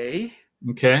the day?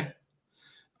 Okay.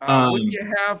 What do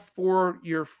you have for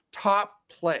your top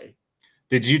play?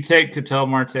 Did you take Ketel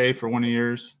Marte for one of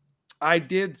yours? I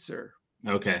did, sir.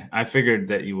 Okay. I figured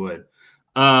that you would.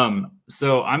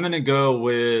 So I'm going to go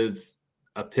with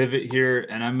a pivot here,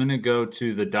 and I'm going to go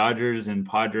to the Dodgers and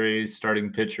Padres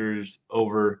starting pitchers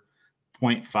over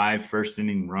 0.5 first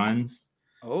inning runs.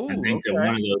 Oh, I think that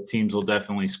one of those teams will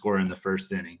definitely score in the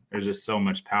first inning. There's just so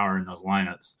much power in those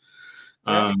lineups.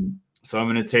 Yeah. So I'm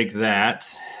going to take that.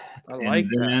 And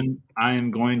then I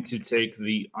am going to take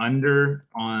the under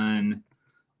on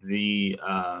the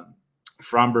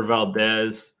Framber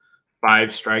Valdez 5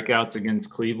 strikeouts against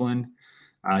Cleveland.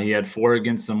 He had 4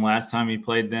 against them last time he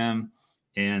played them,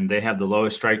 and they have the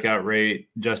lowest strikeout rate.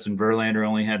 Justin Verlander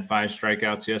only had 5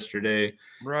 strikeouts yesterday.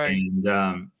 Right.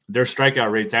 And their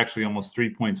strikeout rate's actually almost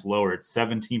 3 points lower. It's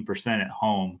 17% at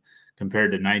home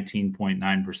compared to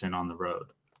 19.9% on the road.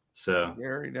 So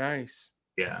very nice.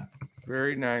 Yeah.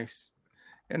 Very nice.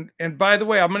 And by the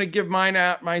way, I'm going to give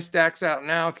my stacks out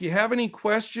now. If you have any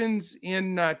questions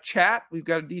in chat, we've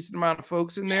got a decent amount of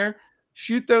folks in there.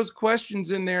 Shoot those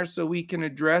questions in there so we can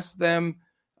address them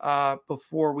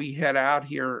before we head out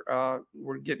here.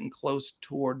 We're getting close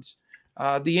towards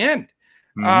the end.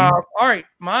 All right.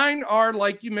 Mine are,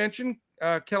 like you mentioned,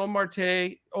 Ketel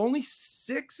Marte, only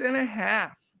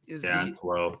 6.5 is it's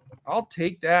low. I'll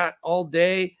take that all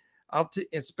day.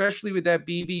 Especially with that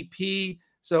BVP.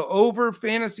 So over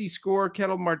fantasy score,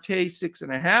 Ketel Marte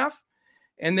 6.5.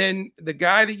 And then the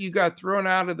guy that you got thrown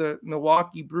out of the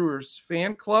Milwaukee Brewers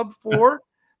fan club for,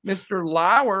 Mr.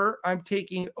 Lauer, I'm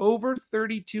taking over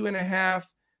 32.5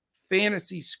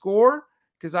 fantasy score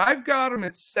because I've got him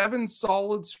at 7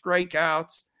 solid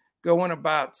strikeouts, going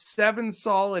about 7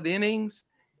 solid innings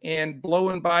and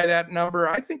blowing by that number.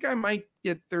 I think I might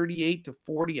get 38 to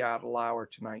 40 out of Lauer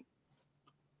tonight.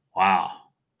 Wow.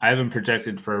 I have him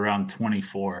projected for around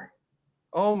 24.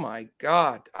 Oh my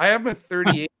God. I have him at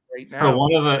 38 right so now.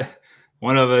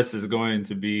 One of us is going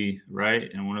to be right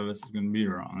and one of us is going to be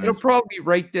wrong. It'll probably be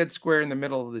right dead square in the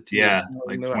middle of the two. Yeah,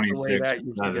 like 26. The way that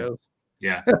usually goes.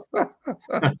 Yeah.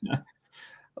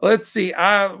 Let's see.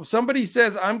 Somebody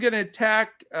says I'm going to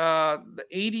attack the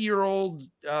 80-year-old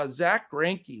Zach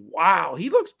Greinke. Wow,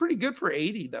 he looks pretty good for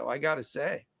 80, though. I got to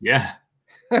say. Yeah.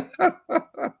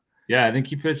 Yeah, I think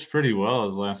he pitched pretty well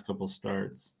his last couple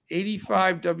starts.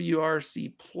 85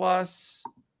 WRC plus.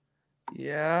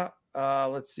 Yeah.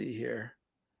 Let's see here.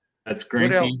 That's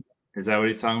Greinke. Is that what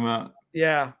he's talking about?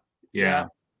 Yeah. Yeah.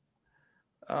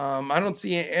 I don't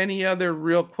see any other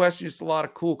real questions. Just a lot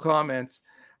of cool comments.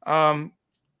 All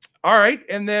right.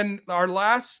 And then our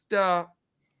last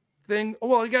thing.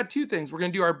 Well, we got 2 things. We're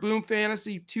going to do our Boom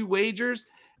Fantasy 2 wagers,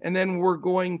 and then we're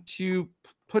going to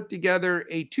put together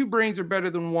a 2 brains are better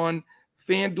than 1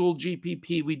 FanDuel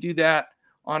GPP. We do that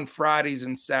on Fridays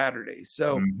and Saturdays.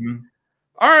 So,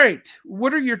 All right.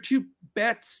 What are your 2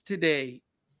 bets today?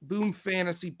 Boom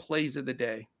Fantasy plays of the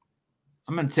day.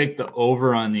 I'm going to take the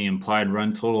over on the implied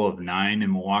run total of 9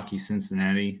 in Milwaukee,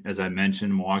 Cincinnati. As I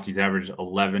mentioned, Milwaukee's averaged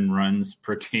 11 runs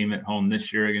per game at home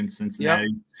this year against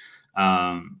Cincinnati,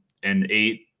 and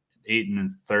 8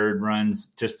 1/3 runs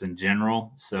just in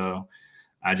general. So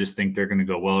I just think they're going to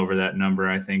go well over that number.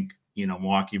 I think,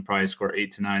 Milwaukee probably score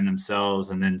 8 to 9 themselves,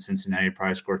 and then Cincinnati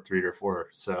probably score 3 or 4.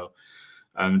 So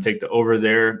I'm going to take the over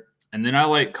there. And then I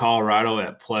like Colorado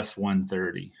at plus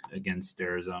 130 against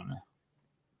Arizona.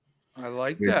 I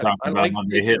like You're that. talking about how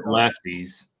they hit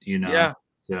lefties, Yeah.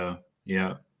 So,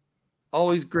 yeah.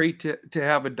 Always great to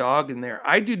have a dog in there.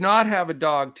 I do not have a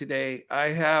dog today. I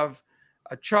have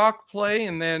a chalk play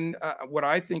and then what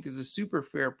I think is a super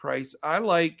fair price. I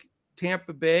like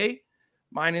Tampa Bay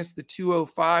minus the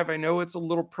 205. I know it's a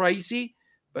little pricey,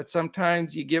 but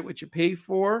sometimes you get what you pay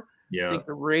for. Yeah. I think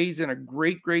the Rays in a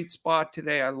great spot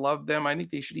today. I love them. I think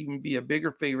they should even be a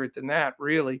bigger favorite than that,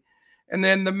 really. And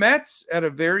then the Mets at a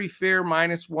very fair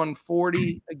minus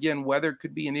 140. Again, weather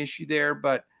could be an issue there,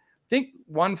 but I think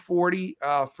 140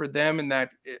 for them in that,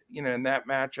 in that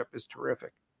matchup is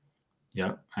terrific.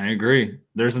 Yeah, I agree.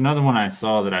 There's another one I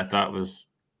saw that I thought was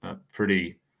a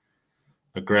pretty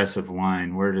aggressive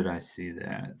line. Where did I see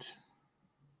that?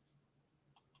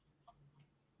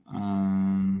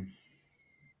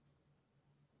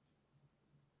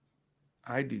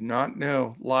 I do not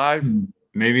know. Live.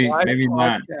 Maybe not. Maybe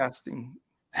not.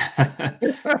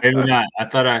 I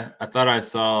thought I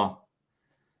saw.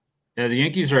 Yeah, the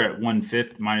Yankees are at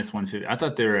 150 minus 150. I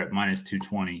thought they were at minus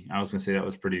 220. I was gonna say that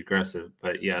was pretty aggressive,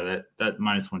 but yeah, that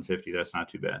minus 150. That's not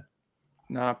too bad.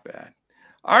 Not bad.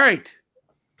 All right,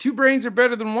 2 brains are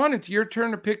better than 1. It's your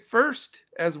turn to pick first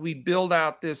as we build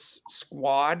out this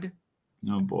squad.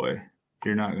 Oh boy,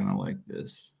 you're not gonna like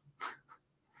this.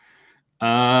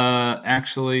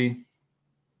 Actually,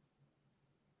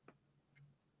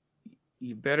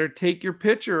 you better take your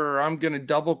pitcher or I'm going to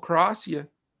double cross you.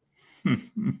 Yeah,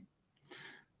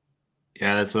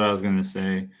 that's what I was going to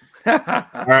say.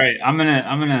 All right. I'm going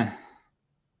to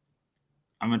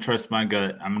trust my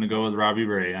gut. I'm going to go with Robbie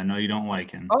Ray. I know you don't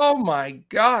like him. Oh my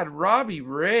God. Robbie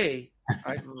Ray.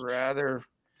 I'd rather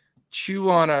chew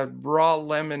on a raw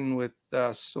lemon with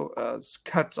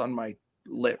cuts on my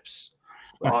lips.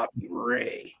 Robbie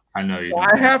Ray. I know you.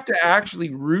 I have to actually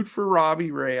root for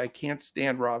Robbie Ray. I can't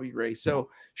stand Robbie Ray. So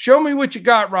show me what you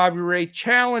got, Robbie Ray.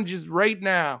 Challenges right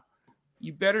now.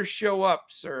 You better show up,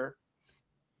 sir.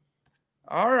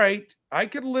 All right. I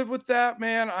can live with that,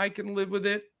 man. I can live with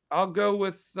it. I'll go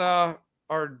with our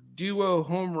duo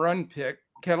home run pick,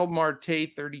 Ketel Marte,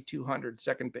 3,200,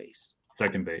 second base.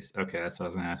 Second base. Okay, that's what I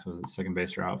was going to ask. Was it second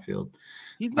base or outfield?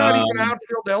 He's not even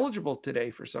outfield eligible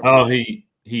today for some reason.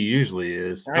 He usually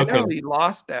is. I know he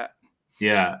lost that.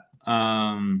 Yeah.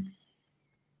 All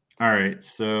right.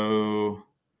 So I'm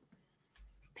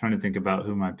trying to think about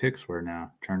who my picks were now.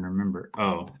 I'm trying to remember.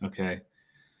 Oh, okay.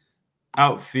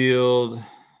 Outfield,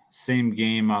 same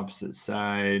game, opposite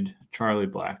side, Charlie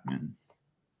Blackmon.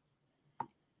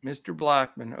 Mr.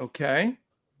 Blackmon. Okay.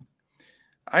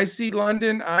 I see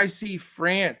London. I see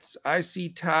France. I see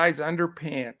Ty's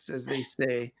underpants, as they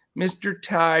say. Mr.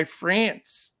 Ty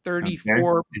France,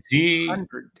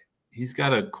 3,400. He's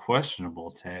got a questionable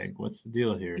tag. What's the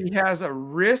deal here? He has a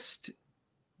wrist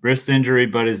injury,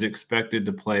 but is expected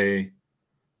to play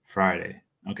Friday.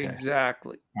 Okay.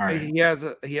 Exactly. All right. He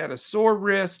had a sore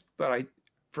wrist, but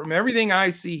from everything I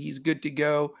see, he's good to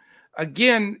go.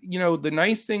 Again, the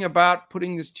nice thing about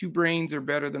putting this two brains are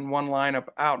better than one lineup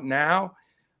out now,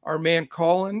 our man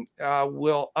Colin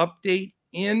will update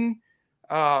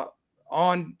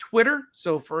on Twitter.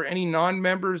 So for any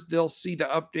non-members, they'll see the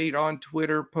update on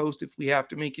Twitter post if we have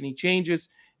to make any changes,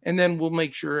 and then we'll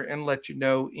make sure and let you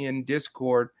know in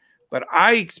Discord. But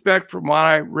I expect, from what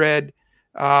I read,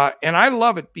 and I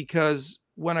love it, because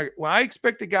when I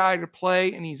expect a guy to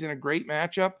play and he's in a great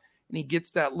matchup and he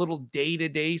gets that little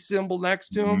day-to-day symbol next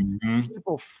to him,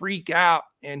 people freak out,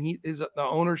 and the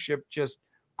ownership just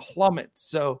plummets.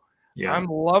 So yeah. I'm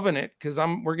loving it, because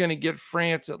we're going to get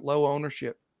France at low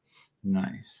ownership.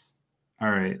 Nice. All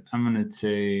right. I'm going to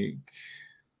take –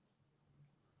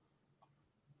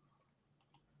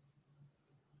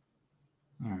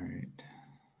 all right.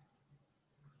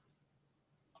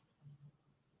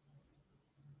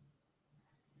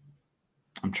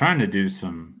 I'm trying to do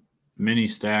some mini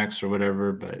stacks or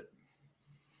whatever, but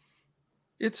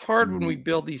it's hard when we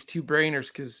build these two brainers,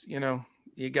 because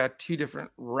you got two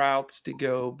different routes to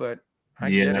go. But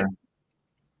I get it.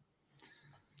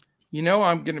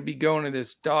 I'm going to be going to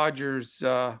this Dodgers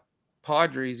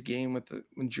Padres game with the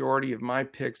majority of my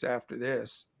picks after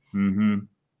this. I'll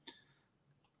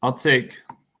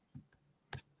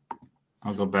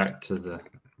go back to the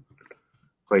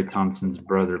Klay Thompson's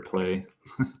brother play.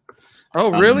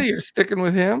 Oh, really? You're sticking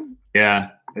with him?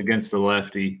 Yeah, against the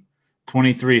lefty.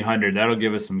 2,300. That'll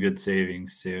give us some good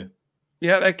savings too.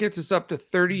 Yeah, that gets us up to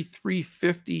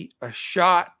 3,350 a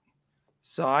shot.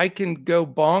 So I can go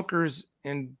bonkers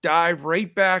and dive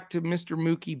right back to Mr.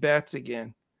 Mookie Betts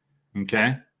again.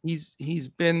 Okay. He's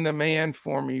been the man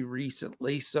for me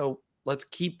recently. So let's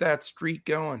keep that streak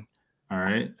going. All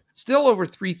right. Still over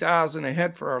 3,000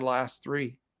 ahead for our last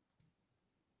three.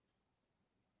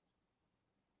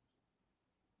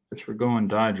 Which we're going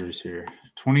Dodgers here.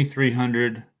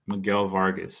 2,300 Miguel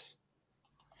Vargas.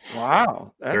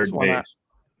 Wow.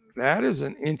 That is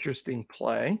an interesting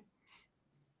play.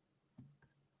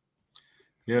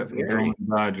 Yep, we're going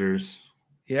Dodgers.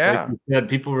 Yeah. Like you said,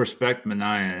 people respect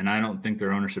Manaea, and I don't think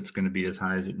their ownership is going to be as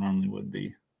high as it normally would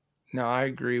be. No, I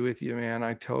agree with you, man.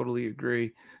 I totally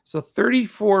agree. So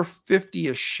 3,450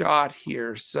 a shot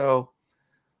here. So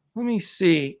let me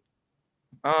see.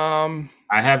 I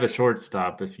have a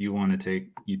shortstop if you want to take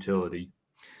utility.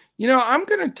 I'm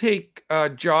going to take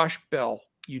Josh Bell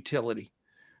utility.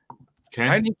 Okay.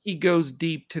 I think he goes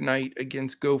deep tonight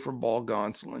against Gopher Ball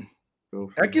Gonsolin.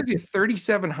 That gives you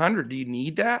 3,700. Do you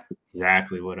need that?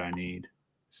 Exactly what I need.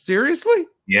 Seriously?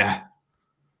 Yeah.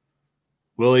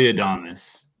 Willy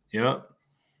Adames. Yep.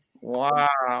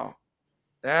 Wow.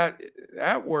 That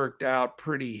worked out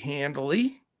pretty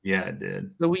handily. Yeah, it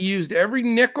did. So we used every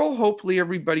nickel. Hopefully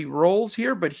everybody rolls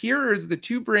here. But here is the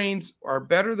two brains are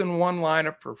better than one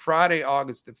lineup for Friday,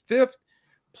 August the 5th.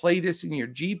 Play this in your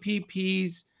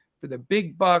GPPs for the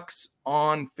big bucks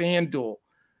on FanDuel.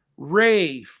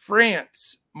 Ray,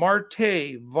 France,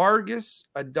 Marte, Vargas,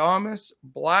 Adames,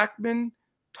 Blackman,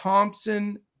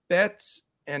 Thompson, Betts,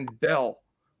 and Bell.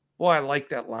 Boy, I like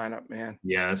that lineup, man.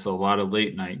 Yeah, it's a lot of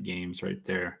late night games right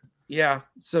there. Yeah,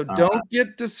 so don't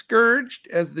get discouraged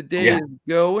as the day is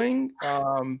going,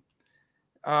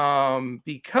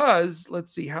 because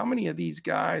let's see how many of these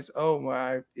guys. Oh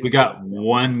my, we got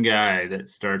one guy that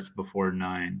starts before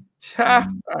 9.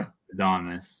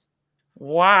 Adames.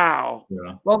 Wow.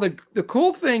 Yeah. Well, the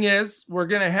cool thing is we're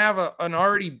gonna have an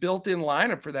already built-in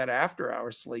lineup for that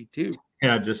after-hour slate too.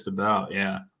 Yeah, just about.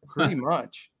 Yeah, pretty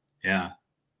much. Yeah.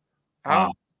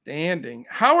 Outstanding.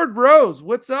 Howard Rose,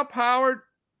 what's up, Howard?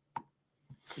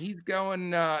 He's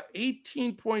going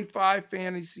 18.5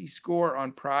 fantasy score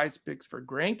on Prize Picks for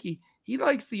Greinke. He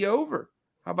likes the over.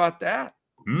 How about that?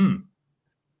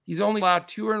 He's only allowed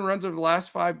 2 earned runs over the last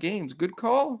 5 games. Good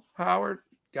call, Howard.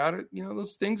 Got it.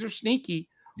 Those things are sneaky.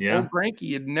 Yeah. Old Greinke,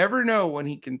 you'd never know when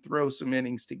he can throw some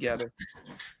innings together.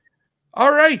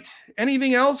 All right.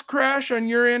 Anything else, Crash, on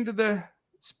your end of the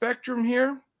spectrum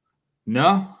here?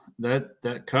 No,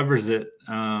 that covers it.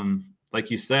 Like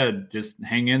you said, just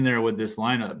hang in there with this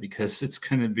lineup, because it's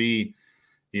going to be,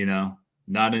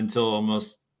 not until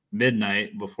almost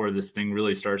midnight before this thing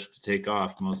really starts to take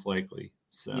off, most likely.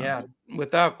 So yeah,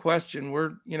 without question,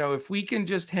 we're, if we can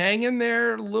just hang in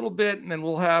there a little bit, and then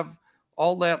we'll have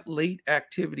all that late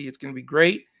activity, it's going to be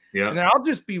great. Yeah. And then I'll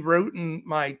just be rooting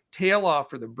my tail off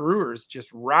for the Brewers, just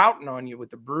routing on you with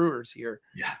the Brewers here.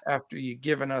 Yeah. After you've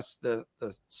given us the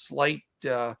slight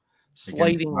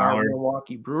slighting our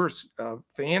Milwaukee Brewers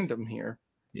fandom here.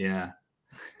 Yeah.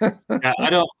 Yeah,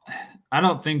 I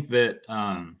don't think that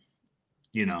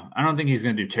you know, I don't think he's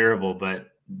going to do terrible, but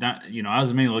not, you know, I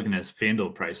was mainly looking at his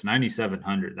FanDuel price,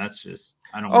 9,700. That's just,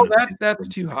 I don't. Oh, that's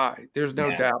too high. There's no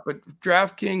doubt. But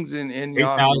DraftKings and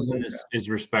 8,000 is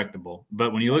respectable.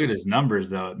 But when you look at his numbers,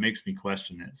 though, it makes me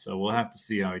question it. So we'll have to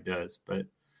see how he does. But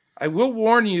I will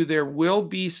warn you, there will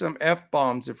be some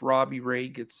F-bombs if Robbie Ray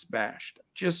gets smashed.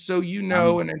 Just so you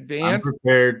know in advance.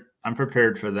 I'm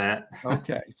prepared for that.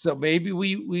 Okay. So maybe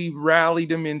we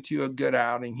rallied him into a good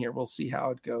outing here. We'll see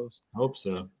how it goes. Hope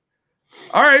so.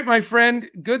 All right, my friend.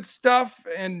 Good stuff.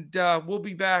 And we'll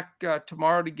be back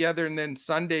tomorrow together. And then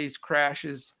Sunday's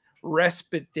Crashes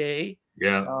respite day.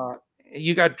 Yeah.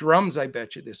 You got drums, I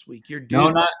bet you, this week. You're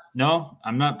doing No,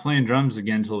 I'm not playing drums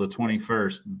again until the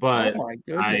 21st. But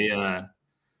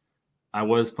I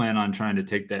was planning on trying to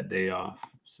take that day off.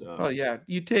 So yeah,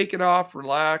 you take it off,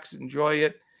 relax, enjoy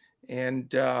it.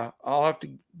 And I'll have to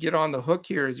get on the hook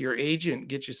here as your agent,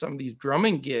 get you some of these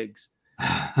drumming gigs.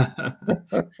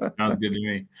 Sounds good to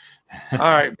me. All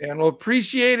right, man. Well,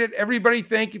 appreciate it. Everybody,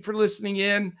 thank you for listening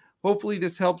in. Hopefully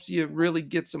this helps you really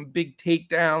get some big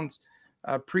takedowns.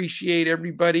 Appreciate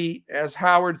everybody. As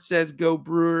Howard says, go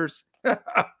Brewers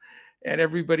and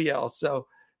everybody else. So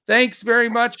thanks very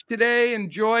much today.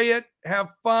 Enjoy it. Have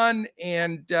fun.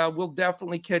 And we'll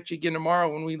definitely catch you again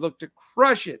tomorrow when we look to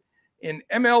crush it in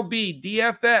MLB,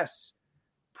 DFS,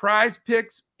 Prize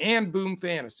Picks, and Boom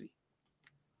Fantasy.